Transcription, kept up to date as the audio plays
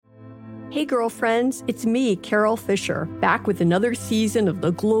Hey girlfriends, it's me, Carol Fisher, back with another season of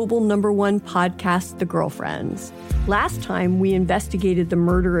the global #1 podcast, The Girlfriends. Last time, we investigated the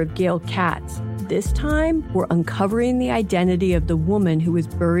murder of Gail Katz. This time, we're uncovering the identity of the woman who was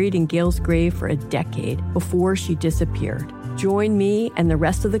buried in Gail's grave for a decade before she disappeared. Join me and the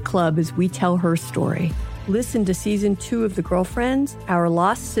rest of the club as we tell her story. Listen to Season 2 of The Girlfriends, Our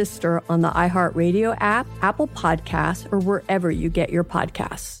Lost Sister on the iHeartRadio app, Apple Podcasts, or wherever you get your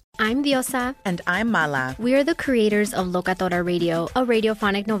podcasts. I'm Diosa. And I'm Mala. We are the creators of Locatora Radio, a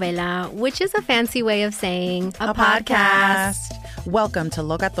radiophonic novela, which is a fancy way of saying a podcast. Welcome to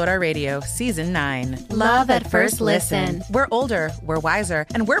Locatora Radio, Season 9. Love at first listen. We're older, we're wiser,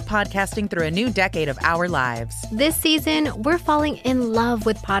 and we're podcasting through a new decade of our lives. This season, we're falling in love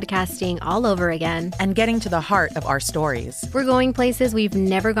with podcasting all over again. And getting to the heart of our stories. We're going places we've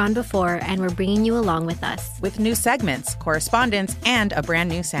never gone before, and we're bringing you along with us. With new segments, correspondence, and a brand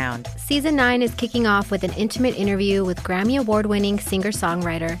new sound. Season 9 is kicking off with an intimate interview with Grammy Award-winning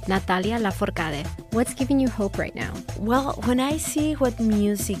singer-songwriter Natalia Lafourcade. What's giving you hope right now? Well, when I see what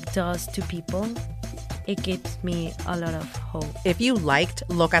music does to people, it gives me a lot of hope. If you liked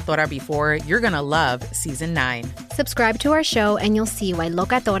Locatora before, you're going to love Season 9. Subscribe to our show and you'll see why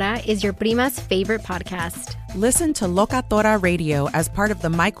Locatora is your prima's favorite podcast. Listen to Locatora Radio as part of the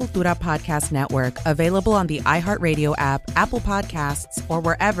My Cultura Podcast Network, available on the iHeartRadio app, Apple Podcasts, or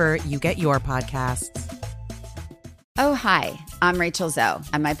wherever you get your podcasts. Oh, hi, I'm Rachel Zoe,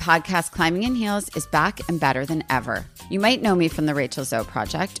 and my podcast, Climbing in Heels, is back and better than ever. You might know me from the Rachel Zoe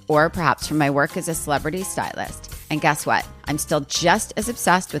Project, or perhaps from my work as a celebrity stylist. And guess what? I'm still just as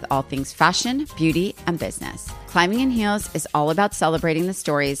obsessed with all things fashion, beauty, and business. Climbing in Heels is all about celebrating the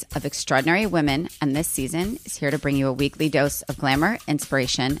stories of extraordinary women, and this season is here to bring you a weekly dose of glamour,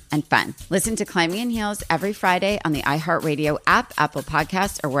 inspiration, and fun. Listen to Climbing in Heels every Friday on the iHeartRadio app, Apple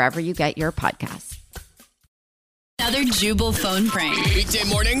Podcasts, or wherever you get your podcasts. Another Jubal phone prank. Weekday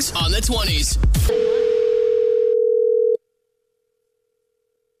mornings on the 20s.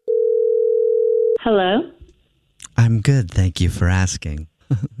 Hello? I'm good, thank you for asking.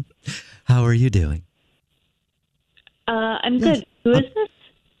 How are you doing? I'm good. Who is this?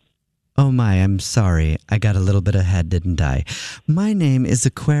 Oh my, I'm sorry. I got a little bit ahead, didn't I? My name is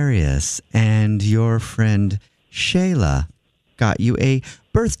Aquarius, and your friend Shayla got you a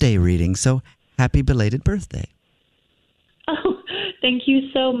birthday reading, so happy belated birthday. Oh, thank you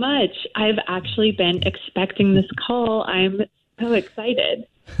so much. I've actually been expecting this call. I'm so excited.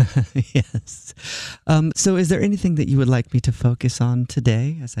 Yes. So is there anything that you would like me to focus on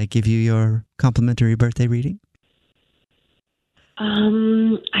today as I give you your complimentary birthday reading?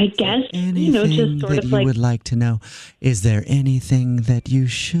 I guess, just sort of like... you would like to know. Is there anything that you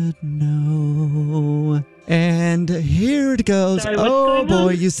should know? And here it goes. Sorry, oh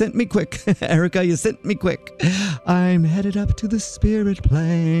boy, you sent me quick. Erica, you sent me quick. I'm headed up to the spirit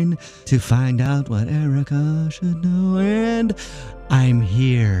plane to find out what Erica should know. And I'm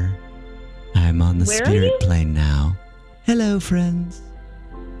here. I'm on the spirit plane now. Hello, friends.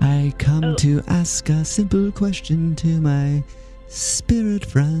 I come to ask a simple question to my spirit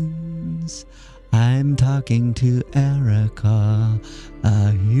friends. I'm talking to Erica,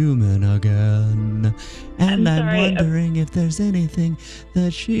 a human again. And I'm wondering if there's anything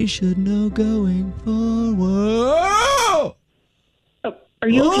that she should know going forward. Oh, are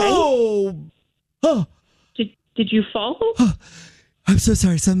you okay? Oh. Did you fall? Oh, I'm so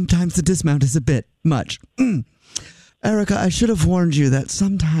sorry. Sometimes the dismount is a bit much. Erica, I should have warned you that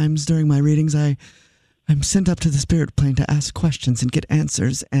sometimes during my readings I'm sent up to the spirit plane to ask questions and get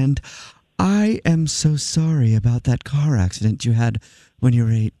answers, and I am so sorry about that car accident you had when you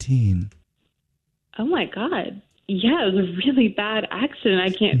were 18. Oh my God. Yeah, it was a really bad accident.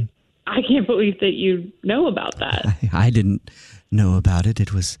 I can't believe that you know about that. I didn't know about it.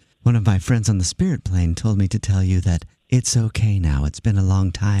 It was one of my friends on the spirit plane told me to tell you that it's okay now. It's been a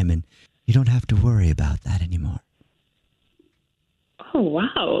long time and you don't have to worry about that anymore. Oh,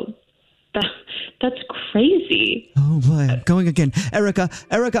 wow. That's crazy. Oh boy, I'm going again. Erica,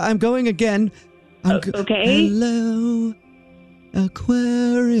 I'm going again. Okay. Hello,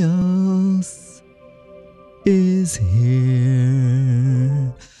 Aquarius is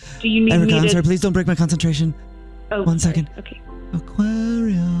here. Do you need Erica, me I'm to... sorry, please don't break my concentration. Oh, 1 second. Okay.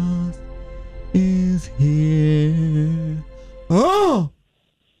 Aquarius is here. Oh!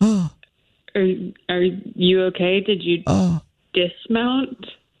 Are you okay? Did you dismount?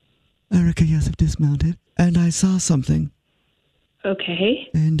 Erica, yes, I've dismounted. And I saw something. Okay.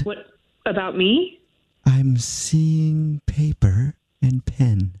 And what about me? I'm seeing paper and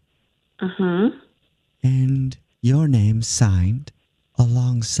pen. Uh-huh. And your name signed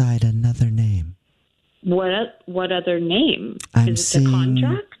alongside another name. What other name? I'm Is it seeing a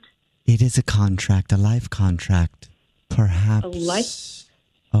contract? It is a contract, a life contract. Perhaps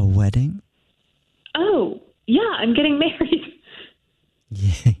a wedding? Oh, yeah, I'm getting married.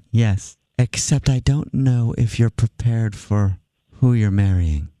 Yeah, yes. Except I don't know if you're prepared for who you're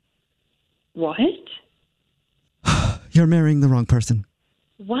marrying. What? You're marrying the wrong person.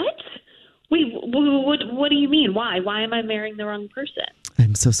 What? Wait, what do you mean? Why? Why am I marrying the wrong person?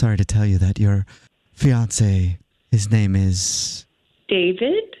 I'm so sorry to tell you that your fiancé, his name is...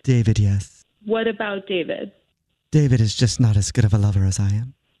 David? David, yes. What about David? David is just not as good of a lover as I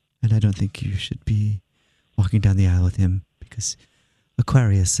am. And I don't think you should be walking down the aisle with him because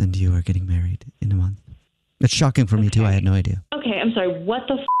Aquarius and you are getting married in a month. It's shocking for me, too. I had no idea. Okay, I'm sorry. What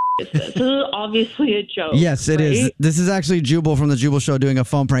the is this? This is obviously a joke. Yes, it is. right? This is actually Jubal from the Jubal Show doing a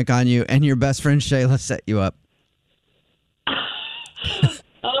phone prank on you, and your best friend Shayla set you up.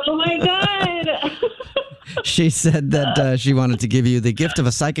 Oh, my God. She said that she wanted to give you the gift of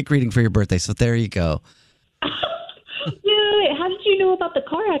a psychic reading for your birthday, so there you go. Wait, how did you know about the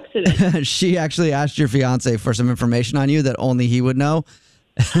car accident? She actually asked your fiance for some information on you that only he would know.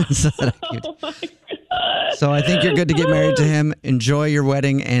 Oh, my God. So I think you're good to get married to him. Enjoy your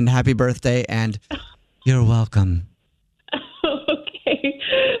wedding and happy birthday, and you're welcome. Okay,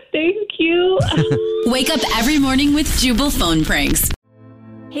 thank you. Wake up every morning with Jubal Phone Pranks.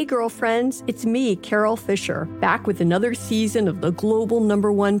 Hey girlfriends, it's me, Carol Fisher, back with another season of the global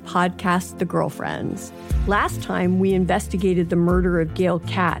 #1 podcast, The Girlfriends. Last time, we investigated the murder of Gail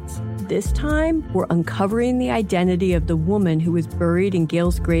Katz. This time, we're uncovering the identity of the woman who was buried in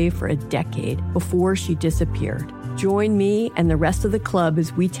Gail's grave for a decade before she disappeared. Join me and the rest of the club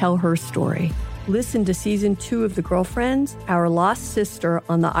as we tell her story. Listen to Season 2 of The Girlfriends, Our Lost Sister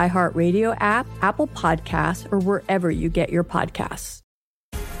on the iHeartRadio app, Apple Podcasts, or wherever you get your podcasts.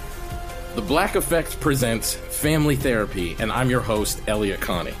 The Black Effect presents Family Therapy, and I'm your host, Elliot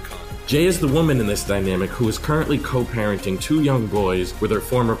Connie. Jay is the woman in this dynamic who is currently co-parenting 2 young boys with her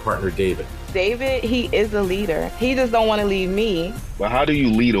former partner, David. David, he is a leader. He just don't want to leave me. But how do you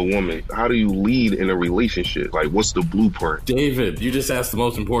lead a woman? How do you lead in a relationship? Like, what's the blueprint? David, you just asked the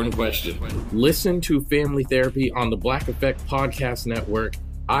most important question. Listen to Family Therapy on the Black Effect Podcast Network,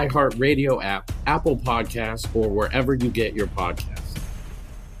 iHeartRadio app, Apple Podcasts, or wherever you get your podcasts.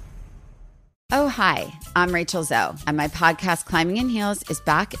 Oh, hi, I'm Rachel Zoe, and my podcast, Climbing in Heels, is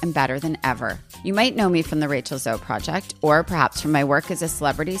back and better than ever. You might know me from the Rachel Zoe Project, or perhaps from my work as a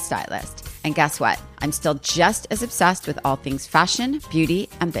celebrity stylist. And guess what? I'm still just as obsessed with all things fashion, beauty,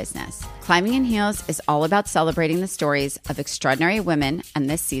 and business. Climbing in Heels is all about celebrating the stories of extraordinary women, and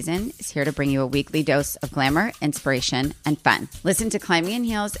this season is here to bring you a weekly dose of glamour, inspiration, and fun. Listen to Climbing in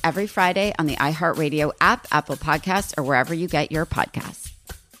Heels every Friday on the iHeartRadio app, Apple Podcasts, or wherever you get your podcasts.